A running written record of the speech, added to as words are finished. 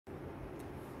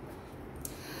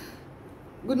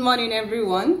Good morning,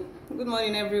 everyone. Good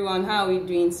morning, everyone. How are we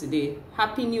doing today?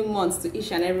 Happy new month to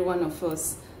each and every one of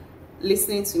us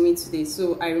listening to me today.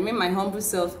 So I remain my humble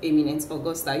self, Eminent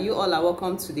Augusta. You all are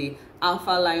welcome to the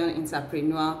Alpha Lion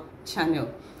Entrepreneur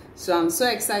channel. So I'm so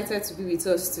excited to be with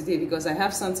us today because I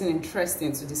have something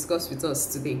interesting to discuss with us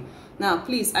today. Now,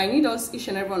 please, I need us, each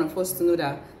and every one of us, to know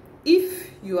that if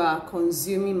you are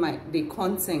consuming the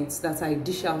content that I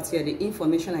dish out here, the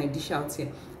information I dish out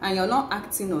here, and you're not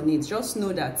acting on it, just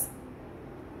know that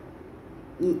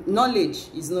knowledge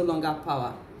is no longer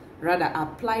power. Rather,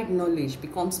 applied knowledge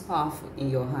becomes powerful in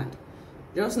your hand.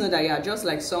 Just know that you are just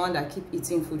like someone that keep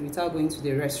eating food without going to the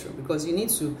restroom, because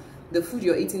the food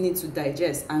you're eating needs to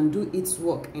digest and do its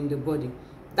work in the body.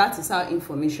 That is how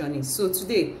information is. So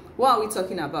today, what are we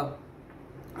talking about?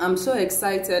 I'm so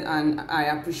excited, and I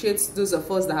appreciate those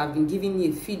of us that have been giving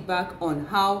me feedback on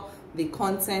how the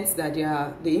content that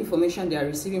the information they are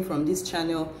receiving from this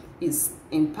channel is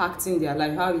impacting their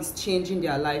life, how it's changing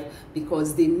their life,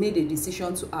 because they made a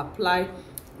decision to apply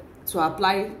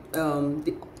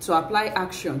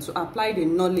action, to apply the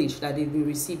knowledge that they've been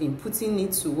receiving, putting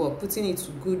it to work, putting it to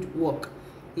good work.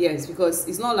 Yes, because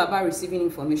it's not about receiving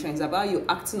information, it's about you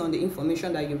acting on the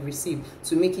information that you've received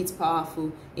to make it powerful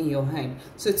in your hand.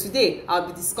 So today I'll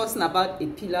be discussing about a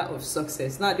pillar of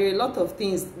success. Now, there are a lot of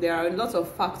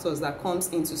factors that comes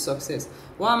into success.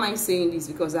 Why am I saying this?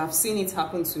 Because I've seen it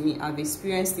happen to me, I've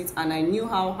experienced it, and I knew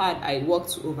how hard I worked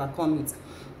to overcome it.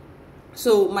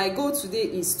 So my goal today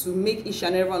is to make each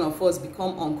and every one of us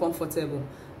become uncomfortable.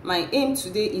 My aim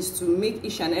today is to make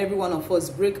each and every one of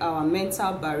us break our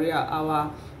mental barrier,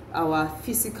 our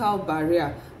physical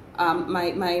barrier.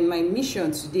 My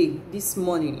mission today, this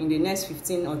morning, in the next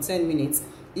 15 or 10 minutes,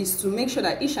 is to make sure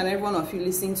that each and every one of you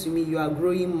listening to me, you are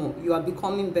growing more, you are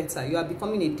becoming better, you are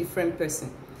becoming a different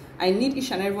person. I need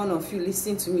each and every one of you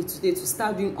listening to me today to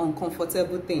start doing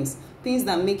uncomfortable things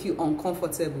that make you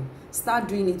uncomfortable. Start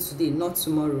doing it today, not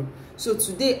tomorrow. So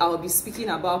today I'll be speaking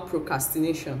about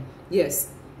procrastination. Yes,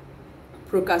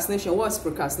 procrastination. What's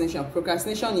procrastination?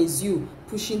 Procrastination is you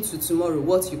pushing to tomorrow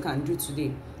what you can do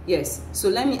today. Yes. So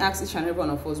let me ask each and every one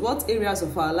of us, what areas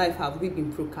of our life have we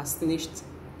been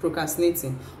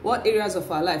procrastinating? What areas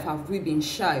of our life have we been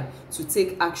shy to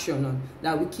take action on,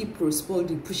 that we keep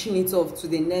postponing, pushing it off to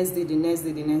the next day, the next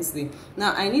day, the next day?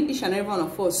 Now, I need each and every one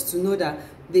of us to know that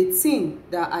the thing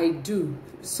that I do,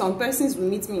 some persons will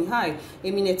meet me, hi,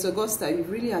 Eminent Augusta, you've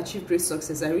really achieved great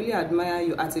success. I really admire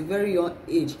you at a very young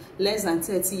age, less than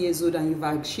 30 years old, and you've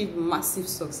achieved massive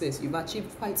success. You've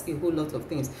achieved quite a whole lot of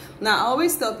things. Now, I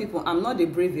always tell people, I'm not the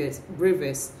bravest,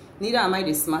 neither am I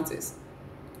the smartest,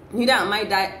 neither am I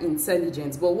that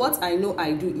intelligent, but what I know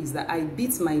I do is that I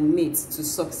beat my mates to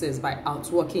success by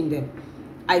outworking them.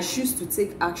 I choose to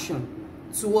take action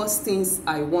towards things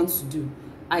I want to do.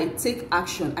 I take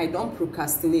action. I don't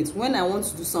procrastinate. When I want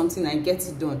to do something, I get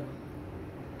it done.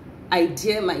 I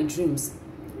dare my dreams.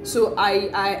 So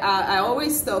I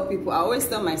always tell people, I always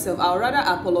tell myself, I'd rather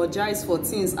apologize for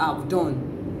things I've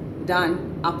done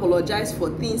than apologize for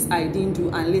things I didn't do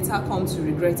and later come to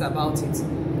regret about it.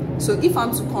 So if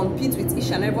I'm to compete with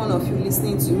each and every one of you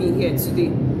listening to me here today,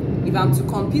 if I'm to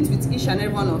compete with each and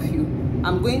every one of you,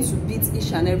 I'm going to beat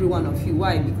each and every one of you.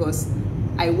 Why? Because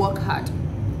I work hard,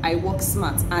 I work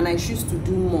smart, and I choose to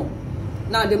do more.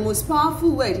 Now, the most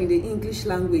powerful word in the English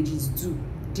language is do,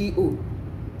 D-O.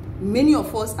 Many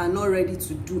of us are not ready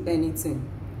to do anything.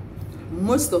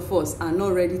 Most of us are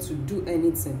not ready to do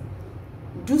anything.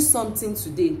 Do something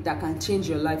today that can change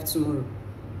your life tomorrow.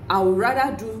 I would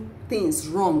rather do things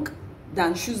wrong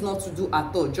than choose not to do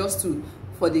at all, just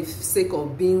for the sake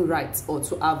of being right or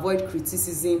to avoid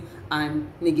criticism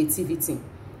and negativity.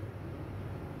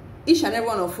 Each and every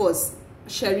one of us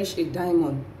cherish a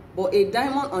diamond, but a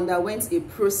diamond underwent a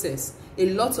process. A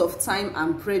lot of time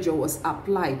and pressure was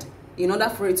applied in order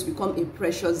for it to become a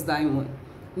precious diamond.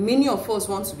 Many of us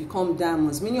want to become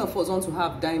diamonds, many of us want to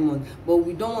have diamonds, but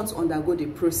we don't want to undergo the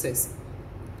process.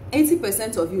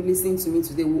 80% of you listening to me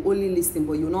today will only listen,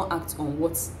 but you will not act on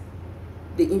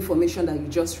the information that you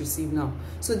just received now.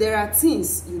 So there are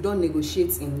things you don't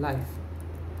negotiate in life,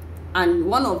 and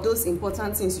one of those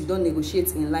important things you don't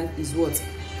negotiate in life is what?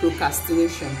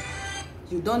 Procrastination.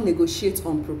 You don't negotiate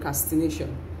on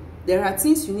procrastination. There are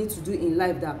things you need to do in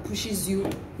life that pushes you,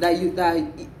 that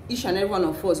each and every one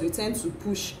of us, we tend to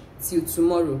push till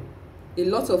tomorrow. A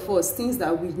lot of us, things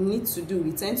that we need to do,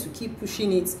 we tend to keep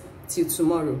pushing it till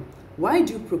tomorrow. Why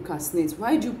do you procrastinate?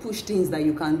 Why do you push things that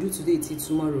you can do today till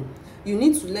tomorrow? You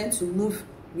need to learn to move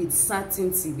with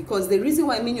certainty, because the reason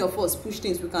why many of us push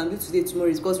things we can do today, tomorrow,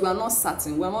 is because we are not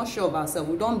certain, we are not sure of ourselves,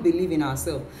 we don't believe in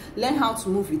ourselves. Learn how to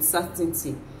move with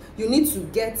certainty. You need to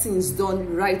get things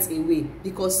done right away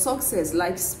because success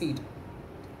likes speed.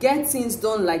 Get things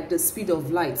done like the speed of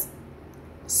light.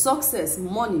 Success,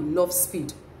 money loves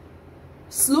speed.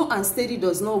 Slow and steady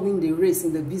does not win the race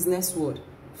in the business world.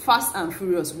 Fast and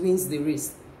furious wins the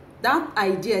race. That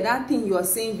idea, that thing you are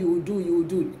saying you will do, you will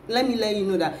do. Let me let you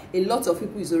know that a lot of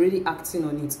people is already acting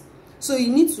on it. So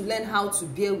you need to learn how to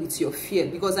bear with your fear,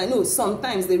 because I know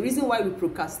sometimes the reason why we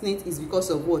procrastinate is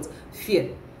because of what?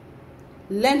 Fear.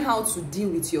 Learn how to deal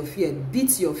with your fear,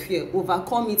 beat your fear,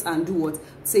 overcome it, and do what?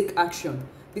 Take action.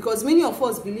 Because many of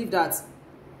us believe that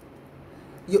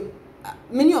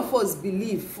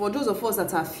for those of us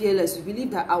that are fearless, we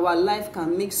believe that our life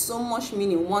can make so much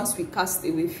meaning once we cast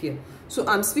away fear. So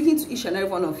I'm speaking to each and every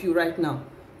one of you right now.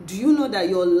 Do you know that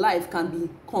your life can be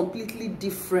completely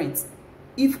different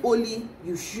if only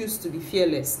you choose to be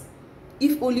fearless?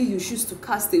 If only you choose to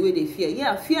cast away the fear.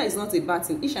 Yeah, fear is not a bad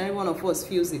thing. Each and every one of us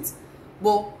feels it.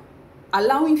 But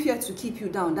allowing fear to keep you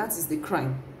down, that is the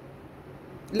crime.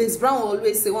 Les Brown will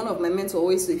always say, one of my mentors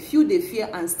always say, feel the fear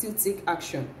and still take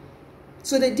action.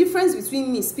 So the difference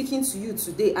between me speaking to you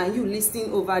today and you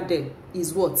listening over there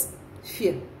is what?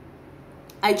 Fear.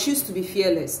 I choose to be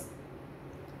fearless.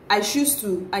 I choose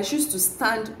to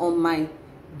stand on my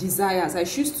desires. I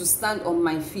choose to stand on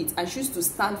my feet. I choose to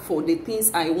stand for the things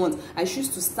I want. I choose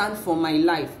to stand for my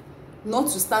life, not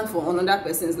to stand for another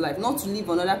person's life, not to live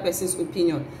another person's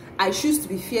opinion. I choose to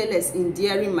be fearless in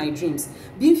daring my dreams.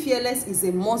 Being fearless is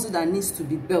a muscle that needs to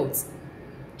be built.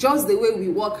 Just the way we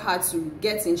work hard to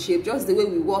get in shape, just the way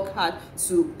we work hard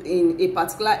to in a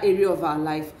particular area of our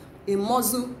life, a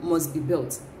muscle must be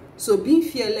built. So being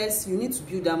fearless, you need to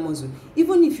build that muscle.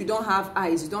 Even if you don't have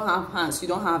eyes, you don't have hands, you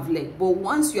don't have legs, but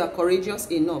once you are courageous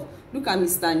enough, look at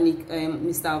Mr. Nick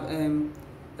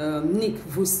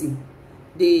Vusi,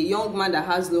 the young man that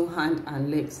has no hand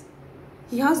and legs.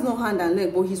 He has no hand and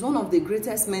leg, but he's one of the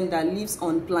greatest men that lives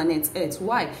on planet Earth.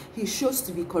 Why? He chose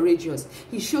to be courageous.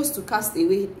 He chose to cast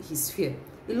away his fear.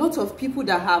 A lot of people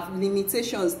that have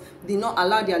limitations did not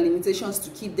allow their limitations to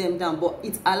keep them down, but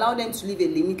it allowed them to live a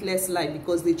limitless life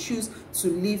because they choose to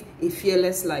live a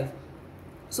fearless life.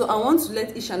 So I want to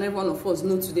let each and every one of us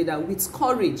know today that with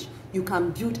courage, you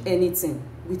can build anything.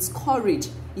 With courage,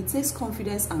 it takes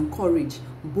confidence and courage,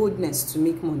 boldness to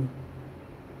make money.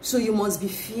 So you must be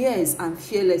fierce and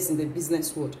fearless in the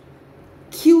business world.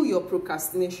 Kill your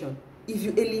procrastination. If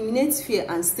you eliminate fear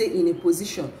and stay in a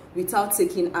position without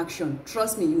taking action,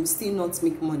 trust me, you will still not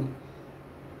make money.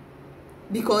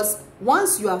 Because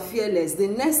once you are fearless, the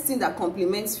next thing that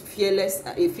complements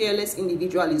a fearless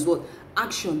individual is what?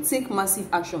 Action. Take massive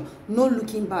action. No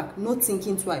looking back, no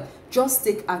thinking twice. Just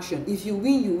take action. If you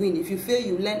win, you win. If you fail,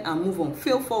 you learn and move on.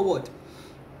 Fail forward.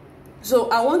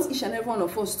 So I want each and every one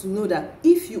of us to know that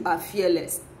if you are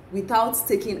fearless without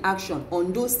taking action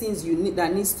on those things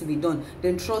that needs to be done,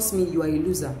 then trust me, you are a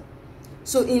loser.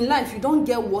 So in life, you don't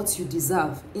get what you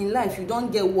deserve. In life, you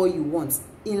don't get what you want.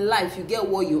 In life, you get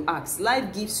what you ask.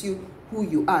 Life gives you who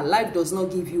you are. Life does not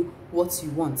give you what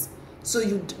you want. So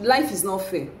life is not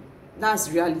fair. That's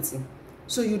reality.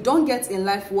 So you don't get in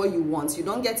life what you want. You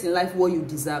don't get in life what you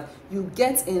deserve. You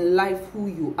get in life who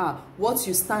you are. What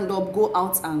you stand up, go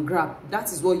out and grab.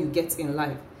 That is what you get in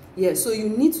life. Yeah, so you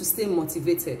need to stay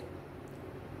motivated.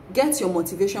 Get your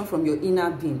motivation from your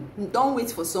inner being. Don't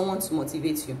wait for someone to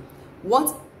motivate you.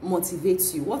 What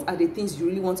motivates you? What are the things you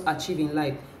really want to achieve in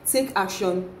life? Take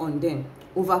action on them.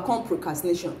 Overcome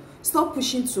procrastination. Stop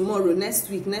pushing tomorrow, next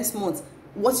week, next month.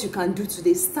 What you can do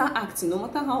today. Start acting, no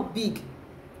matter how big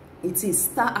it is.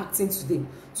 Start acting today.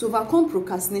 To overcome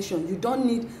procrastination, you don't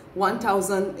need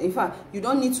 1,000. In fact, you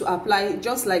don't need to apply,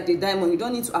 just like the diamond, you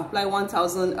don't need to apply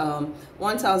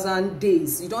 1,000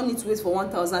 days. You don't need to wait for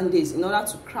 1,000 days in order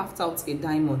to craft out a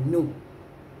diamond. No.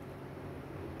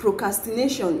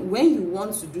 Procrastination, when you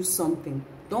want to do something,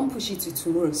 don't push it to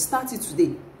tomorrow. Start it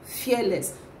today.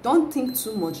 Fearless. Don't think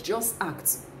too much, just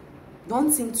act.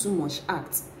 Don't think too much,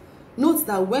 act. Note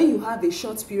that when you have a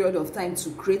short period of time to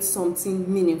create something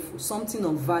meaningful, something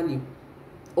of value,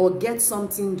 or get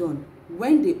something done,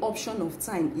 when the option of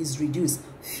time is reduced,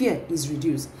 fear is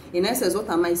reduced. In essence, what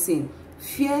am I saying?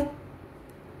 Fear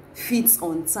feeds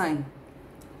on time.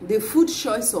 The food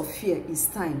choice of fear is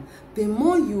time. The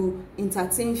more you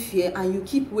entertain fear and you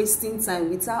keep wasting time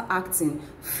without acting,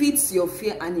 feeds your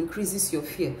fear and increases your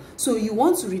fear. So you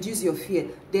want to reduce your fear,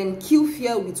 then kill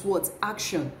fear with what?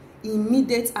 Action.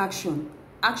 Immediate action.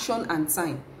 Action and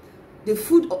time. The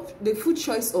food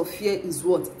choice of fear is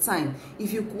what? Time.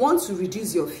 If you want to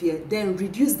reduce your fear, then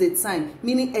reduce the time,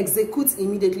 meaning execute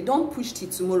immediately. Don't push till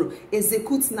tomorrow.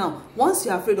 Execute now. Once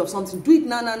you're afraid of something, do it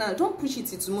now. Don't push it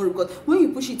till tomorrow, because when you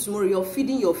push it tomorrow, you're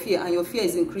feeding your fear and your fear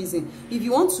is increasing. If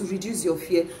you want to reduce your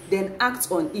fear, then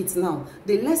act on it now.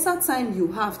 The lesser time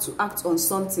you have to act on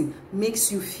something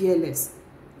makes you fearless.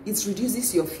 It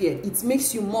reduces your fear. It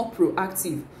makes you more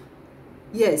proactive.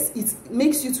 Yes, it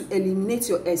makes you to eliminate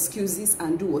your excuses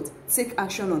and do what? Take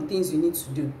action on things you need to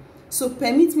do. So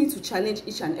permit me to challenge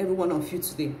each and every one of you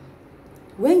today.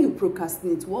 When you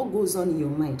procrastinate, what goes on in your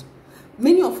mind?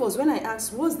 Many of us, when I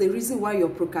ask, what's the reason why you're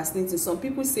procrastinating? Some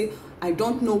people say, I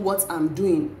don't know what I'm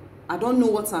doing. I don't know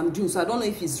what I'm doing, so I don't know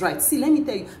if it's right. See, let me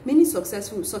tell you, many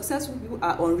successful people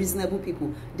are unreasonable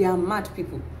people. They are mad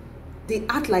people. They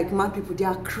act like mad people. They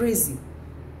are crazy.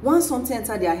 Once something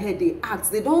enters their head, they act.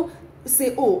 They don't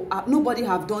say, oh, nobody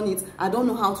have done it, I don't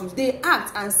know how to. They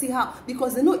act and see how,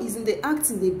 because they know it's in the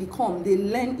acting they become. They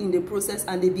learn in the process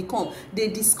and they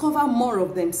discover more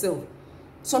of themselves.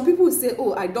 Some people will say,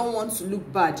 oh, I don't want to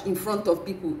look bad in front of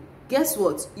people. Guess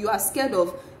what? You are scared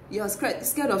of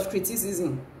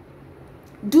criticism.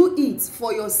 Do it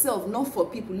for yourself, not for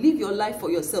people. Live your life for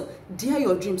yourself. Dare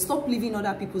your dreams. Stop living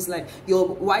other people's life. Your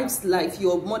wife's life,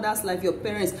 your mother's life, your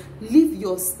parents. Live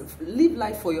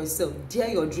life for yourself. Dare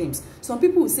your dreams. Some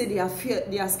people will say they are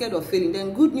scared of failing.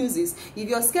 Then good news is, if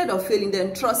you're scared of failing,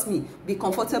 then trust me, be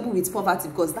comfortable with poverty,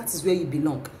 because that is where you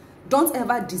belong. Don't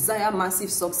ever desire massive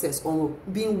success or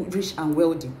being rich and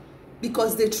wealthy.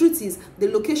 Because the truth is, the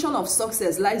location of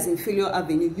success lies in failure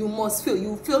avenue. You must fail.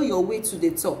 You fail your way to the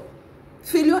top.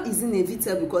 Failure is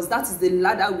inevitable, because that is the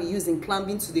ladder we use in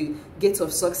climbing to the gate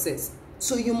of success.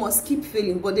 So you must keep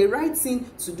failing. But the right thing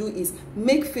to do is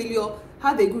make failure,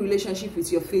 have a good relationship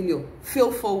with your failure.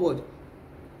 Fail forward.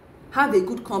 Have a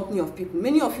good company of people.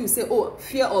 Many of you say, oh,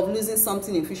 fear of losing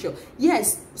something in future.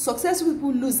 Yes, successful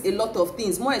people lose a lot of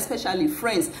things, more especially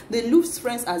friends. They lose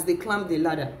friends as they climb the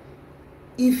ladder.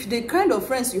 If the kind of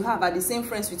friends you have are the same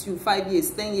friends with you 5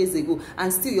 years, 10 years ago,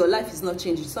 and still your life is not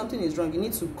changing, something is wrong. You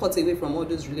need to cut away from all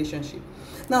those relationships.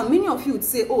 Now, many of you would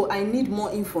say, oh, I need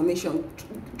more information.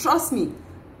 Trust me,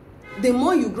 the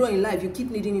more you grow in life, you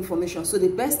keep needing information. So the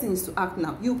best thing is to act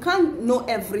now. You can't know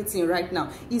everything right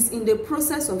now. It's in the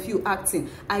process of you acting.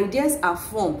 Ideas are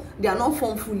formed. They are not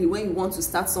formed fully when you want to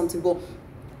start something, but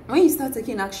when you start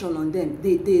taking action on them,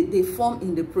 they form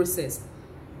in the process.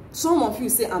 Some of you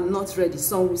say, I'm not ready.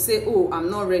 Some will say, oh, I'm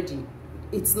not ready.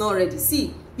 It's not ready.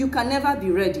 See, you can never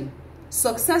be ready.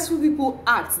 Successful people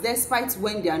act despite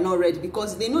when they are not ready,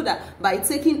 because they know that by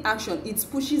taking action, it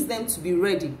pushes them to be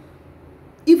ready.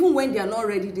 Even when they are not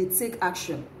ready, they take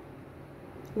action.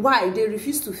 Why? They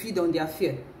refuse to feed on their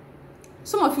fear.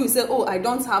 Some of you say, oh, I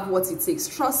don't have what it takes.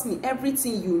 Trust me,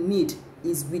 everything you need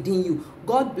is within you.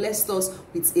 God blessed us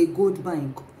with a gold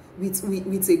mine.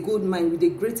 With a gold mine, with the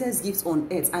greatest gift on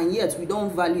earth, and yet we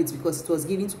don't value it because it was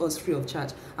given to us free of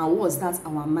charge. And what was that?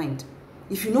 Our mind.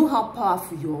 If you know how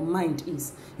powerful your mind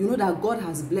is, you know that God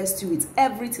has blessed you with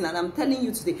everything. And I'm telling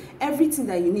you today, everything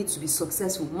that you need to be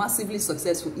successful, massively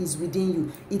successful, is within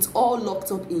you. It's all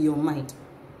locked up in your mind.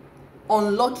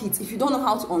 Unlock it. If you don't know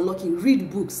how to unlock it,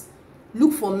 read books,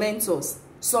 look for mentors.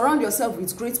 Surround yourself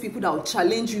with great people that will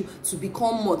challenge you to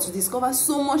become more, to discover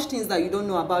so much things that you don't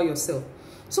know about yourself.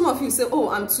 Some of you say, oh,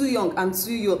 I'm too young, I'm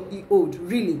too old.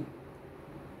 Really?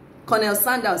 Colonel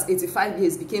Sanders, 85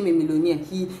 years, became a millionaire.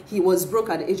 He was broke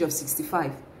at the age of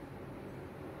 65.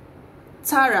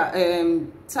 Tara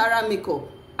Makeup,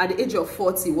 at the age of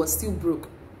 40, was still broke.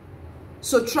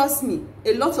 So trust me,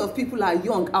 a lot of people are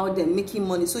young out there making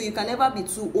money. So you can never be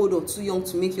too old or too young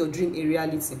to make your dream a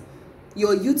reality.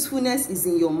 Your youthfulness is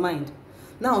in your mind.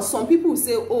 Now, some people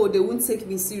say, oh, they won't take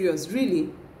me serious.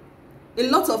 Really? A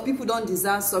lot of people don't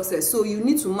desire success, so you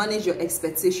need to manage your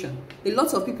expectation. A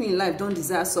lot of people in life don't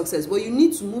desire success, but you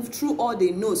need to move through all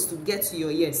the no's to get to your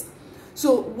yes.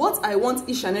 So what I want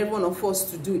each and every one of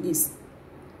us to do is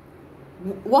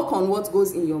work on what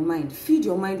goes in your mind. Feed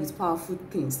your mind with powerful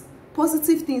things.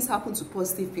 Positive things happen to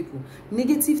positive people.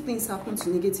 Negative things happen to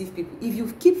negative people. If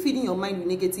you keep feeding your mind with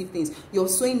negative things, you're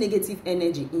sowing negative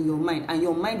energy in your mind, and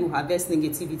your mind will harvest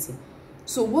negativity.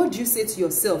 So what do you say to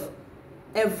yourself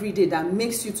every day that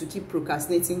makes you to keep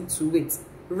procrastinating to wait?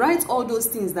 Write all those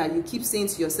things that you keep saying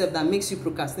to yourself that makes you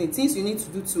procrastinate. Things you need to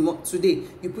do today,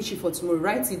 you push it for tomorrow.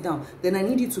 Write it down. Then I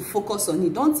need you to focus on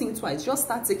it. Don't think twice. Just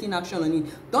start taking action on it.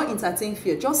 Don't entertain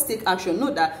fear. Just take action.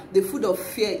 Know that the food of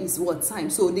fear is what? Time.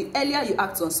 So the earlier you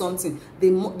act on something,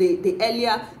 the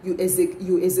earlier you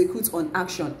execute on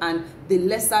action, and the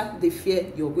lesser the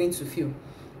fear you're going to feel.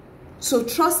 So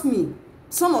trust me,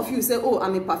 Some of you say, oh,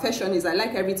 I'm a perfectionist, I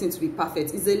like everything to be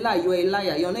perfect. It's a lie. You're a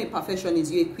liar. You're not a perfectionist.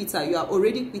 You're a quitter. You are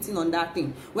already quitting on that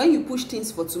thing. When you push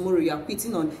things for tomorrow, you are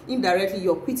quitting on, indirectly,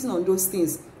 you're quitting on those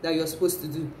things that you're supposed to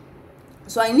do.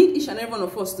 So I need each and every one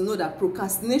of us to know that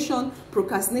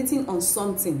procrastinating on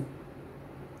something,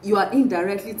 you are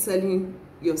indirectly telling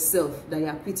yourself that you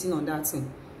are quitting on that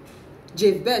thing.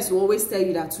 Jeff Bezos will always tell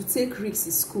you that to take risks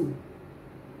is cool.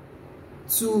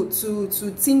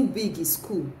 To think big is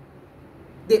cool.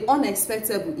 The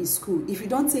unexpected is cool. If you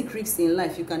don't take risks in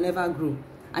life, you can never grow.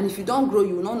 And if you don't grow,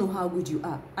 you will not know how good you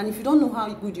are. And if you don't know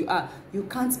how good you are, you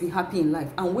can't be happy in life.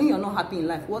 And when you're not happy in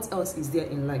life, what else is there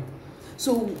in life?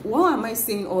 So why am I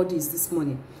saying all this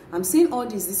morning? I'm saying all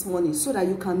this morning so that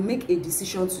you can make a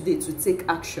decision today to take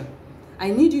action. I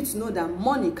need you to know that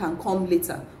money can come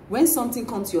later. When something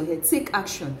comes to your head, take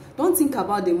action. Don't think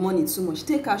about the money too much.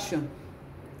 Take action.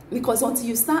 Because until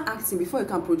you start acting before you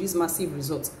can produce massive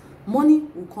results, money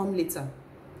will come later.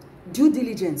 Due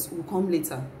diligence will come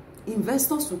later.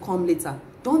 Investors will come later.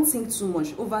 Don't think too much.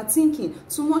 Overthinking,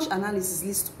 too much analysis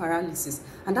leads to paralysis.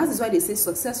 And that is why they say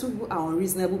successful people are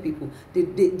unreasonable people.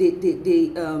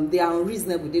 They are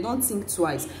unreasonable. They don't think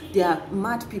twice. They are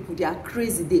mad people. They are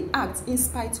crazy. They act in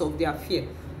spite of their fear.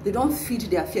 They don't feed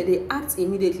their fear. They act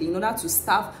immediately in order to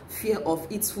starve fear of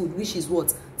its food, which is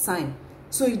what? Time.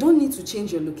 So you don't need to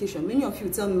change your location. Many of you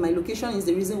tell me my location is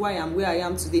the reason why I'm where I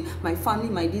am today. My family,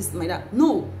 my this, my that.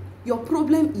 No, your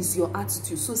problem is your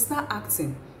attitude. So start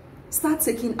acting. Start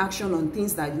taking action on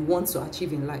things that you want to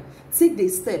achieve in life. Take the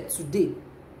step today.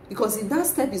 Because if that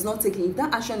step is not taken, if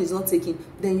that action is not taken,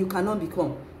 then you cannot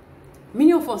become.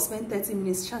 Many of us spend 30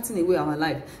 minutes chatting away our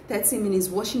life. 30 minutes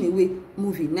watching away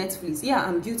movie, Netflix. Yeah,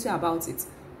 I'm guilty about it.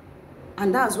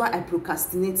 And that's why I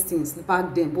procrastinate things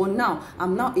back then. But now,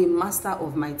 I'm now a master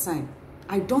of my time.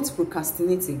 I don't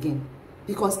procrastinate again.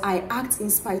 Because I act in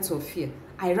spite of fear.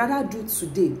 I rather do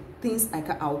today things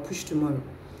I'll push tomorrow.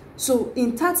 So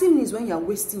in 30 minutes when you're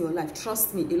wasting your life,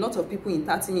 trust me, a lot of people in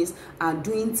 30 minutes are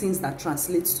doing things that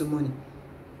translate to money.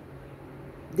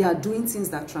 They are doing things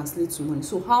that translate to money.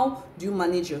 So how do you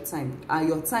manage your time? Are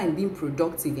your time being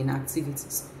productive in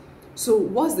activities? So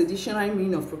what's the dictionary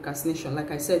meaning of procrastination?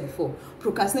 Like I said before,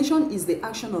 procrastination is the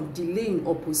action of delaying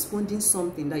or postponing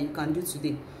something that you can do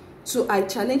today. So I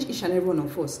challenge each and every one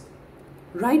of us.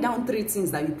 Write down 3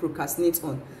 things that you procrastinate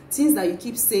on. Things that you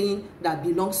keep saying that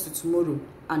belongs to tomorrow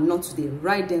and not today.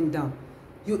 Write them down.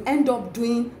 You end up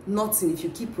doing nothing if you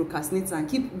keep procrastinating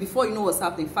and before you know what's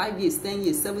happening, 5 years, 10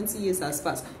 years, 70 years has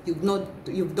passed. You've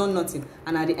done nothing.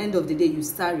 And at the end of the day, you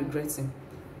start regretting.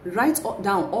 Write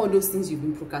down all those things you've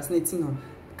been procrastinating on.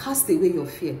 Cast away your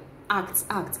fear. Act.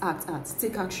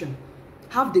 Take action.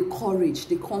 Have the courage,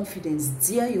 the confidence,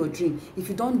 dare your dream. If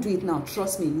you don't do it now,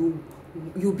 trust me,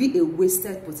 you'll be a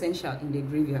wasted potential in the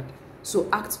graveyard. So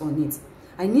act on it.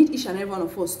 I need each and every one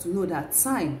of us to know that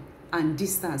time and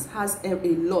distance has a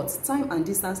lot. Time and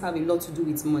distance have a lot to do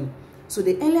with money. So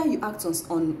the earlier you act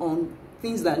on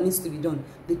things that needs to be done,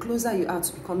 the closer you are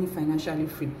to becoming financially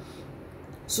free.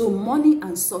 So money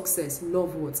and success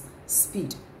love what?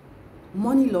 Speed.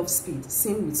 Money loves speed.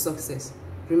 Same with success.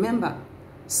 Remember,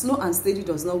 slow and steady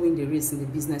does not win the race in the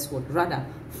business world. Rather,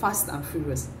 fast and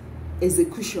furious.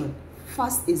 Execution.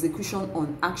 Fast execution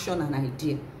on action and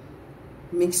idea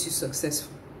makes you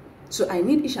successful. So I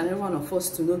need each and every one of us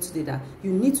to know today that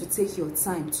you need to take your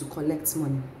time to collect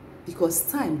money. Because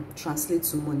time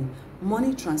translates to money.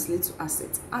 Money translates to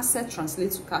assets. Asset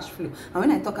translates to cash flow. And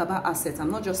when I talk about assets, I'm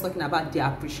not just talking about the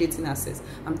appreciating assets.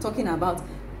 I'm talking about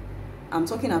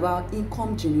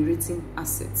income generating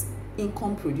assets,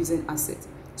 income producing assets.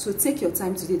 So take your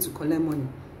time today to collect money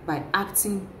by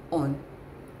acting on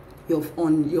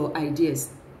your ideas,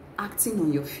 acting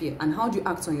on your fear. And how do you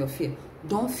act on your fear?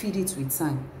 Don't feed it with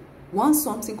time. Once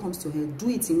something comes to your head, do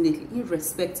it immediately,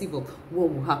 irrespective of what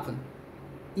will happen.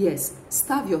 Yes,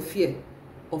 starve your fear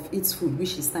of its food,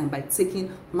 which is time, by taking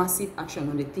massive action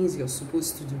on the things you're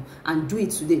supposed to do. And do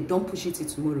it today. Don't push it till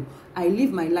tomorrow. I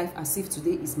live my life as if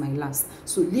today is my last.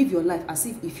 So live your life as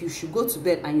if you should go to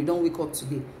bed and you don't wake up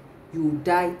today, you will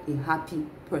die a happy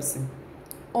person.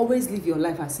 Always live your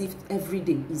life as if every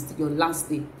day is your last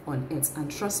day on earth.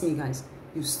 And trust me, guys,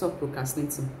 you stop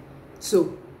procrastinating.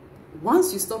 So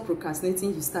once you stop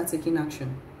procrastinating, you start taking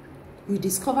action. You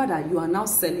discover that you are now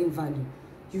selling value.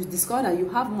 You discover that you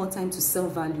have more time to sell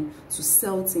value, to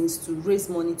sell things, to raise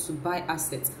money, to buy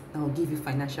assets that will give you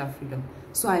financial freedom.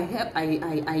 So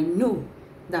I know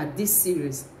that this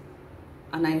series,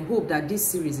 and I hope that this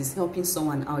series is helping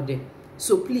someone out there.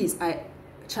 So please, I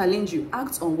challenge you,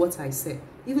 act on what I said.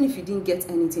 Even if you didn't get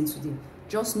anything today,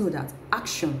 just know that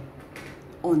action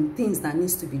on things that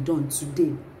needs to be done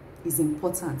today is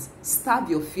important. Starve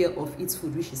your fear of eat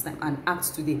food, which is time, and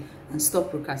act today and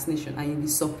stop procrastination, and you'll be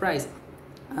surprised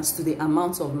as to the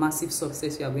amount of massive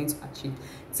success you are going to achieve.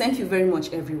 Thank you very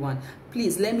much, everyone.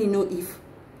 Please let me know if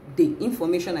the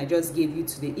information I just gave you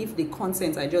today, if the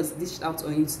content I just dished out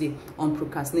on you today on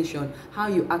procrastination, how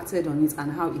you acted on it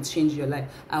and how it changed your life.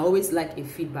 I always like a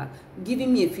feedback.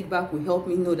 Giving me a feedback will help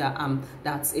me know that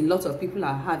that a lot of people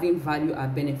are having value, are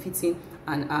benefiting,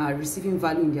 and are receiving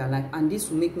value in their life, and this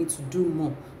will make me to do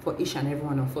more for each and every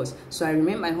one of us. So I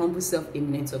remain my humble self,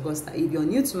 Eminent Augusta. If you're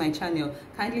new to my channel,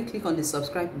 kindly click on the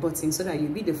subscribe button so that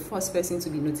you'll be the first person to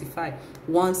be notified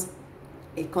once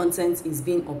a content is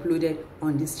being uploaded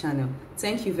on this channel.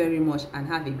 Thank you very much and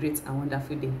have a great and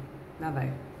wonderful day. Bye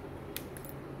bye.